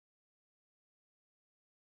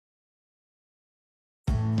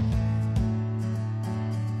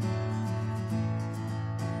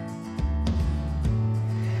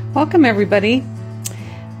Welcome everybody.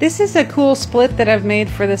 This is a cool split that I've made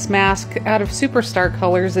for this mask out of Superstar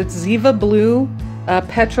colors. It's Ziva Blue,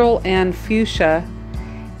 Petrol, and Fuchsia.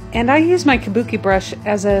 And I use my kabuki brush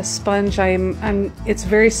as a sponge. It's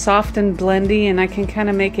very soft and blendy, and I can kind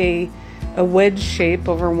of make a wedge shape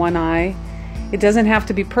over one eye. It doesn't have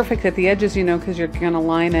to be perfect at the edges, you know, because you're going to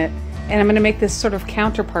line it. And I'm going to make this sort of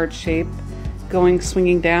counterpart shape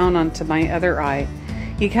swinging down onto my other eye.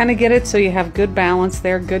 You kind of get it so you have good balance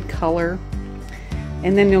there, good color.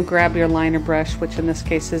 And then you'll grab your liner brush, which in this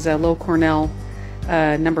case is a Low Cornell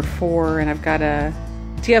number 4, and I've got a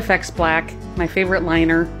TFX Black, my favorite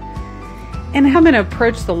liner. And how I'm going to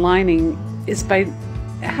approach the lining is by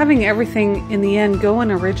having everything in the end go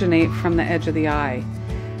and originate from the edge of the eye.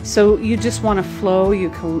 So you just want to flow,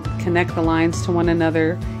 you connect the lines to one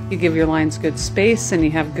another, you give your lines good space, and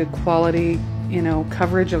you have good quality, you know,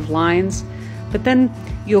 coverage of lines. But then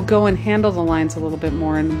you'll go and handle the lines a little bit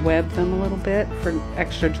more and web them a little bit for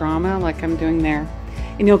extra drama, like I'm doing there.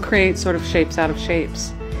 And you'll create sort of shapes out of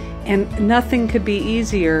shapes. And nothing could be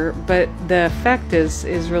easier, but the effect is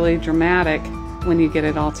really dramatic when you get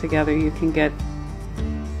it all together. You can get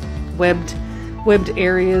webbed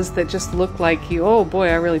areas that just look like oh boy,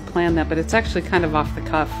 I really planned that, but it's actually kind of off the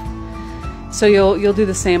cuff. So you'll do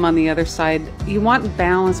the same on the other side. You want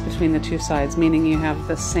balance between the two sides, meaning you have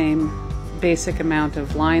the same basic amount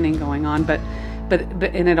of lining going on, but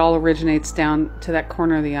and it all originates down to that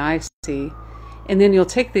corner of the eye, see? And then you'll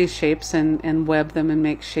take these shapes and web them and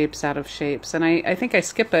make shapes out of shapes. And I think I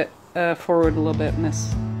skip it forward a little bit in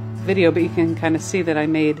this video, but you can kind of see that I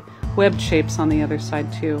made webbed shapes on the other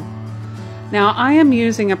side too. Now I am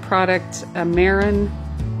using a product, a Marin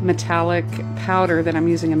metallic powder that I'm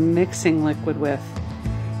using a mixing liquid with.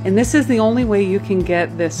 And this is the only way you can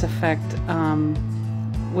get this effect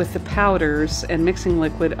with the powders and mixing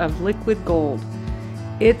liquid of liquid gold.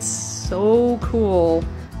 It's so cool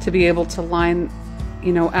to be able to line,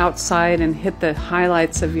 you know, outside and hit the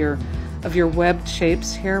highlights of your webbed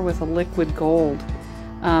shapes here with a liquid gold.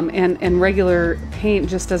 And regular paint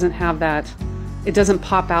just doesn't have that. It doesn't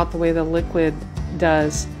pop out the way the liquid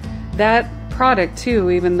does. That product too,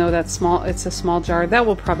 even though that's small, it's a small jar, that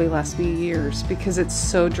will probably last me years because it's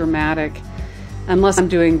so dramatic. Unless I'm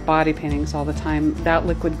doing body paintings all the time, that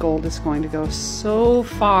liquid gold is going to go so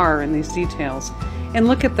far in these details. And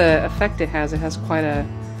look at the effect it has. It has quite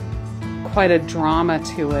a drama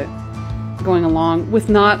to it going along with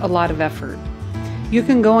not a lot of effort. You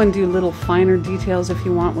can go and do little finer details if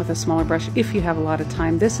you want with a smaller brush if you have a lot of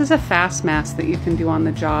time. This is a fast mask that you can do on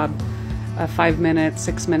the job, a 5-minute,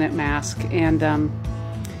 6-minute mask. And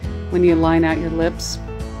when you line out your lips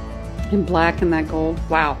in black and that gold,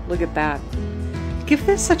 wow, look at that. Give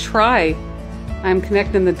this a try. I'm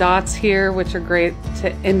connecting the dots here, which are great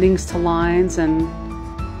to endings to lines, and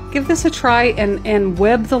give this a try and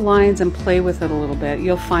web the lines and play with it a little bit.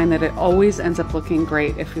 You'll find that it always ends up looking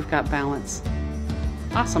great if you've got balance.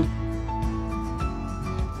 Awesome.